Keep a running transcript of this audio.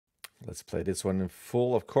Let's play this one in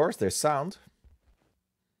full, of course. There's sound.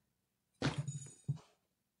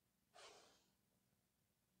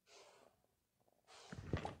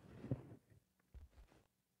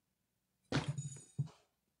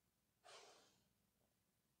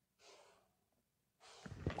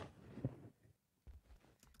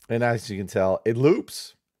 And as you can tell, it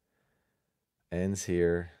loops. Ends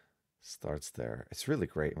here, starts there. It's really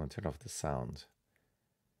great. I'm going to turn off the sound.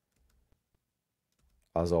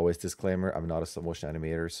 As always, disclaimer, I'm not a stop-motion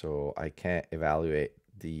animator, so I can't evaluate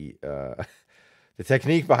the the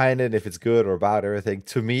technique behind it, if it's good or bad, everything.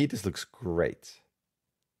 To me, this looks great.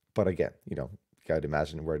 But again, you know, you got to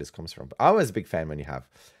imagine where this comes from. But I'm always a big fan when you have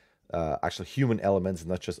actual human elements,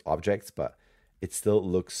 not just objects, but it still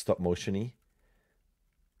looks stop-motion-y.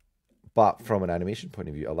 But from an animation point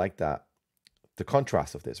of view, I like that. The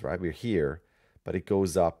contrast of this, right? We're here, but it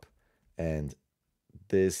goes up and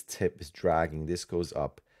this tip is dragging. This goes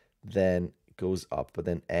up, then goes up, but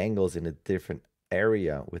then angles in a different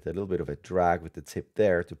area with a little bit of a drag with the tip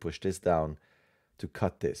there to push this down to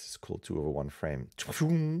cut this. It's cool, 2/1 frame.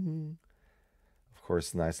 Of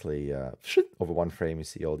course, nicely over 1 frame. You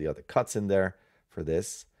see all the other cuts in there for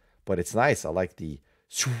this, but it's nice. I like the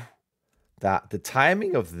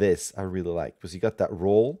timing of this. I really like, because you got that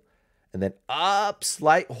roll and then up,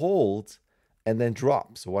 slight hold, and then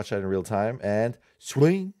drop. So watch that in real time and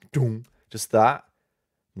swing, doom, just that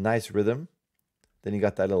nice rhythm. Then you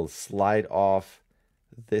got that little slide off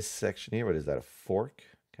this section here. What is that? A fork?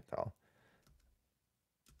 Can't tell.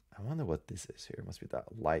 I wonder what this is here. It must be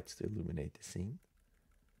that light to illuminate the scene.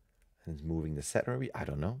 And it's moving the set, maybe. I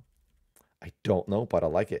don't know. I don't know, but I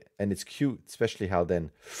like it. And it's cute, especially how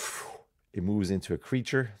then it moves into a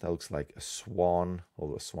creature that looks like a swan.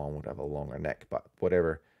 Although a swan would have a longer neck, but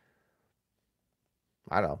whatever.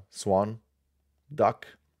 I don't know. Swan, duck,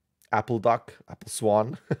 apple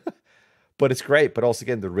swan. But it's great. But also,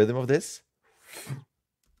 again, the rhythm of this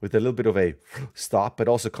with a little bit of a stop, but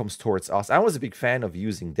also comes towards us. I was a big fan of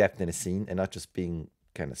using depth in a scene and not just being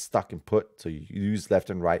kind of stuck and put. So you use left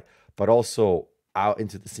and right, but also out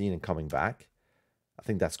into the scene and coming back. I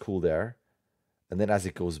think that's cool there. And then as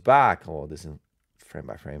it goes back, oh, this is frame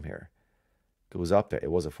by frame here, goes up there.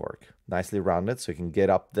 It was a fork, nicely rounded, so you can get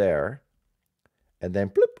up there, and then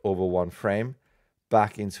bloop, over 1 frame,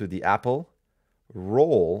 back into the apple,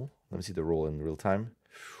 roll. Let me see the roll in real time.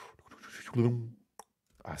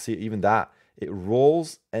 I see even that. It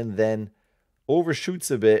rolls and then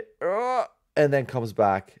overshoots a bit, and then comes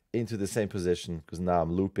back into the same position, because now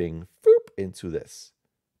I'm looping into this.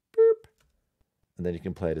 Boop. And then you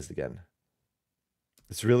can play this again.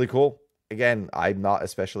 It's really cool. Again, I'm not a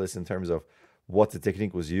specialist in terms of what the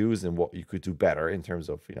technique was used and what you could do better in terms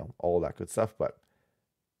of, you know, all that good stuff, but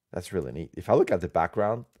that's really neat. If I look at the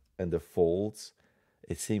background and the folds,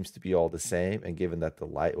 it seems to be all the same. And given that the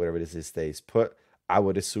light, whatever this is, stays put, I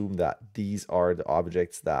would assume that these are the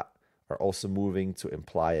objects that are also moving to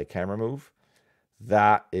imply a camera move.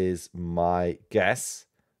 That is my guess,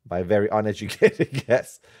 my very uneducated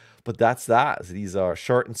guess. But that's that. So these are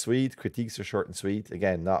short and sweet. Critiques are short and sweet.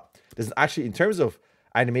 Again, there's actually, in terms of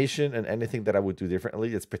animation and anything that I would do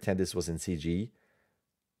differently, let's pretend this was in CG.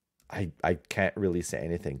 I can't really say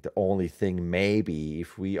anything. The only thing, maybe,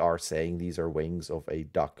 if we are saying these are wings of a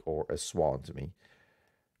duck or a swan to me,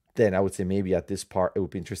 then I would say maybe at this part, it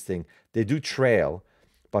would be interesting. They do trail,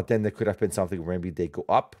 but then there could have been something where maybe they go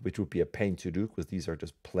up, which would be a pain to do because these are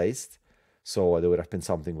just placed. So there would have been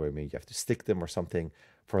something where maybe you have to stick them or something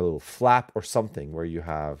for a little flap or something where you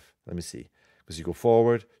have, let me see, because you go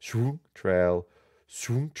forward, shroom, trail,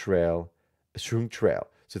 shroom, trail, shroom, trail.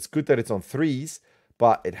 So it's good that it's on 3s,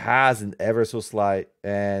 but it has an ever so slight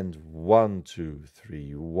and 1, 2,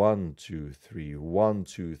 3, 1, 2, 3, 1,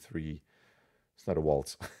 2, 3. It's not a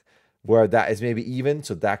waltz. Where that is maybe even,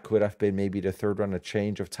 so that could have been maybe the third one, a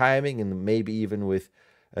change of timing, and maybe even with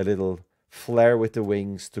a little flare with the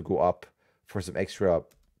wings to go up for some extra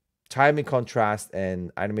timing contrast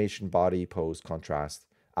and animation body pose contrast,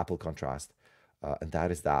 apple contrast. And that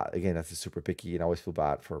is that. Again, that's a super picky, and I always feel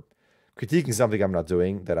bad for critiquing something I'm not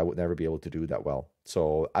doing that I would never be able to do that well.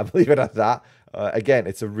 So I leave it at that. Again,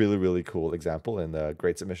 it's a really, really cool example and a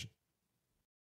great submission.